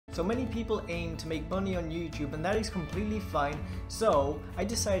So many people aim to make money on YouTube, and that is completely fine. So I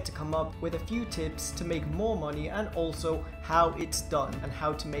decided to come up with a few tips to make more money, and also how it's done and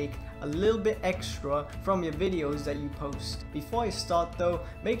how to make a little bit extra from your videos that you post. Before I start though,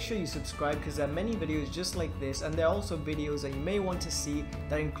 make sure you subscribe because there are many videos just like this, and there are also videos that you may want to see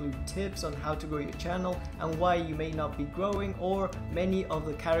that include tips on how to grow your channel and why you may not be growing, or many of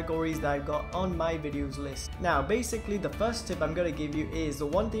the categories that I've got on my videos list. Now basically the first tip I'm going to give you is the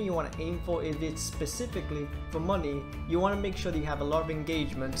one thing you want to aim for. If it's specifically for money, you want to make sure that you have a lot of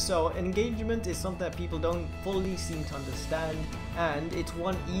engagement. So engagement is something that people don't fully seem to understand, and it's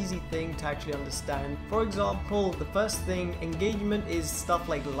one easy thing to actually understand. For example, the first thing, engagement is stuff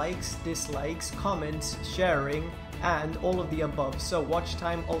like likes, dislikes, comments, sharing, and all of the above. So watch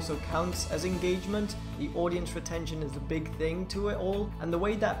time also counts as engagement. The audience retention is a big thing to it all, and the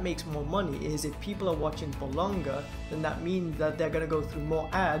way that makes more money is if people are watching for longer, then that means that they're going to go through more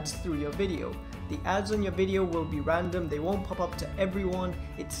ads through your video. The ads on your video will be random, they won't pop up to everyone.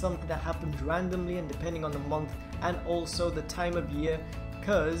 It's something that happens randomly and depending on the month and also the time of year,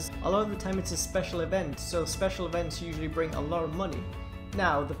 because a lot of the time it's a special event, so special events usually bring a lot of money.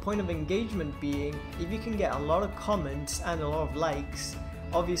 Now the point of engagement being, if you can get a lot of comments and a lot of likes,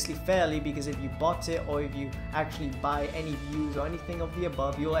 obviously fairly, because if you bot it or if you actually buy any views or anything of the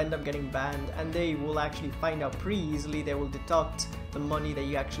above, you'll end up getting banned, and they will actually find out pretty easily. They will deduct the money that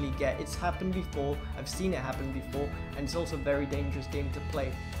you actually get. It's happened before, I've seen it happen before, and it's also a very dangerous game to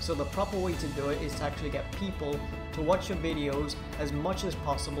play. So the proper way to do it is to actually get people to watch your videos as much as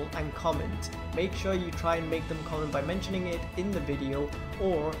possible and comment. Make sure you try and make them comment by mentioning it in the video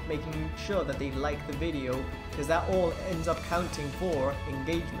or making sure that they like the video, because that all ends up counting for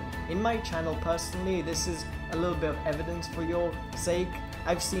engagement. In my channel personally, this is a little bit of evidence for your sake.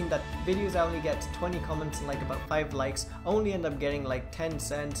 I've seen that videos I only get 20 comments and like about 5 likes only end up getting like 10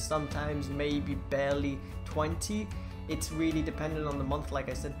 cents, sometimes maybe barely 20. It's really dependent on the month, like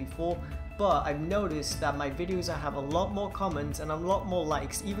I said before. But I've noticed that my videos that have a lot more comments and a lot more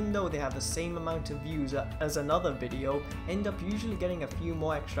likes, even though they have the same amount of views as another video, end up usually getting a few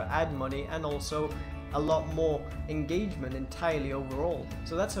more extra ad money and also a lot more engagement entirely overall.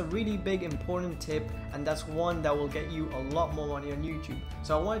 So that's a really big important tip, and that's one that will get you a lot more money on YouTube.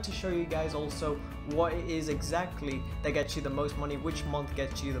 So I wanted to show you guys also what it is exactly that gets you the most money, which month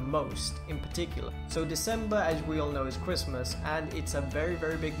gets you the most in particular. So December, as we all know, is Christmas, and it's a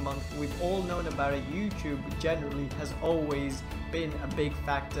very big month. We've all known about it. YouTube generally has always been a big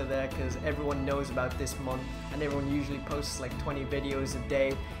factor there because everyone knows about this month, and everyone usually posts like 20 videos a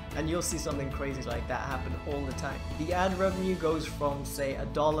day, and you'll see something crazy like that happen all the time. The ad revenue goes from say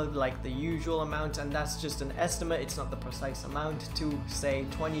 $1, like the usual amount, and that's just an estimate, it's not the precise amount, to say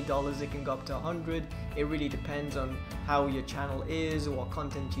 $20. It can go up to 100. It really depends on how your channel is, what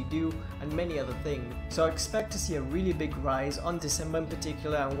content you do, and many other things. So expect to see a really big rise on December in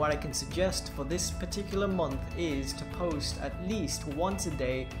particular, and what I can suggest for this particular month is to post at least once a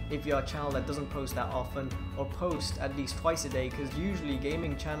day if you're a channel that doesn't post that often, or post at least twice a day, because usually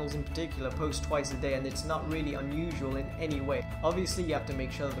gaming channels in particular post twice a day, and it's not really unusual in any way. Obviously you have to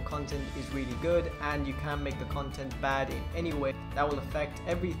make sure that the content is really good, and you can't make the content bad in any way. That will affect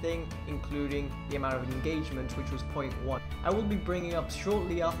everything, including the amount of engagement, which was point 1. I will be bringing up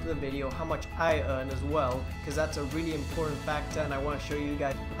shortly after the video how much I earn as well, because that's a really important factor, and I want to show you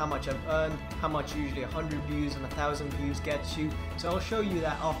guys how much I've earned, how much usually 100 views and 1,000 views gets you. So I'll show you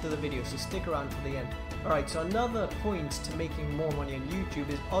that after the video, so stick around to the end. Alright, so another point to making more money on YouTube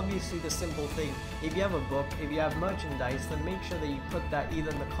is obviously the simple thing. If you have a book, if you have merchandise, then make sure that you put that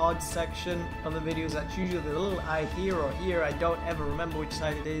either in the cards section of the videos. That's usually the little eye here or here, I don't ever remember which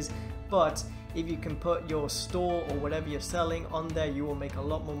side it is, but if you can put your store or whatever you're selling on there, you will make a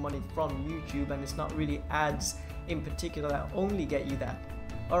lot more money from YouTube, and it's not really ads in particular that only get you that.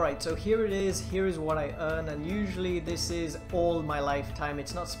 Alright, so here it is, here is what I earn, and usually this is all my lifetime,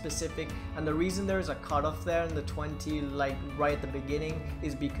 it's not specific, and the reason there is a cutoff there in the 20, like right at the beginning,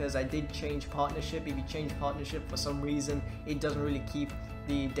 is because I did change partnership. If you change partnership for some reason, it doesn't really keep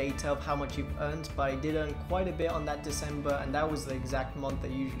the data of how much you've earned, but I did earn quite a bit on that December, and that was the exact month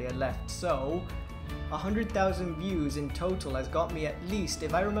that usually I left. So 100,000 views in total has got me at least,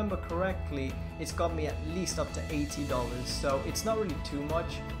 if I remember correctly, it's got me at least up to $80. So it's not really too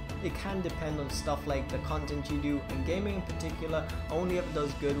much. It can depend on stuff like the content you do, and gaming in particular only ever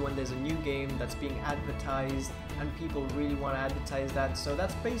does good when there's a new game that's being advertised and people really want to advertise that. So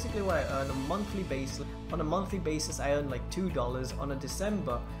that's basically what I earn on a monthly basis. On a monthly basis I earn like $2. On a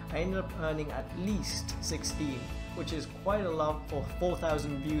December I ended up earning at least 16. which is quite a lot for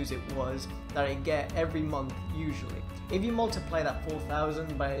 4,000 views it was that I get every month usually. If you multiply that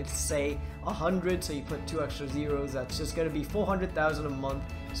 4,000 by say 100, so you put 2 extra zeros, that's just going to be 400,000 a month.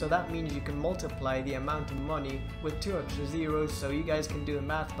 So that means you can multiply the amount of money with 2 extra zeros, so you guys can do the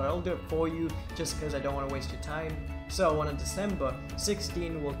math, but I'll do it for you just because I don't want to waste your time. So on a December,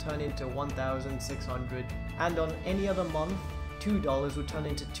 16 will turn into 1,600, and on any other month, $2 will turn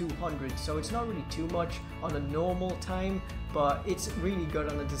into 200. So it's not really too much on a normal time, but it's really good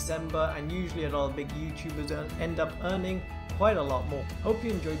on a December, and usually a lot of big YouTubers end up earning quite a lot more. Hope you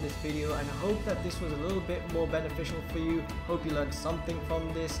enjoyed this video, and I hope that this was a little bit more beneficial for you. Hope you learned something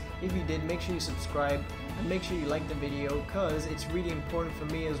from this. If you did, make sure you subscribe and make sure you like the video, because it's really important for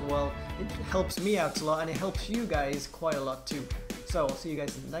me as well. It helps me out a lot and it helps you guys quite a lot too. So I'll see you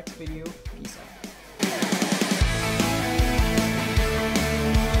guys in the next video. Peace out.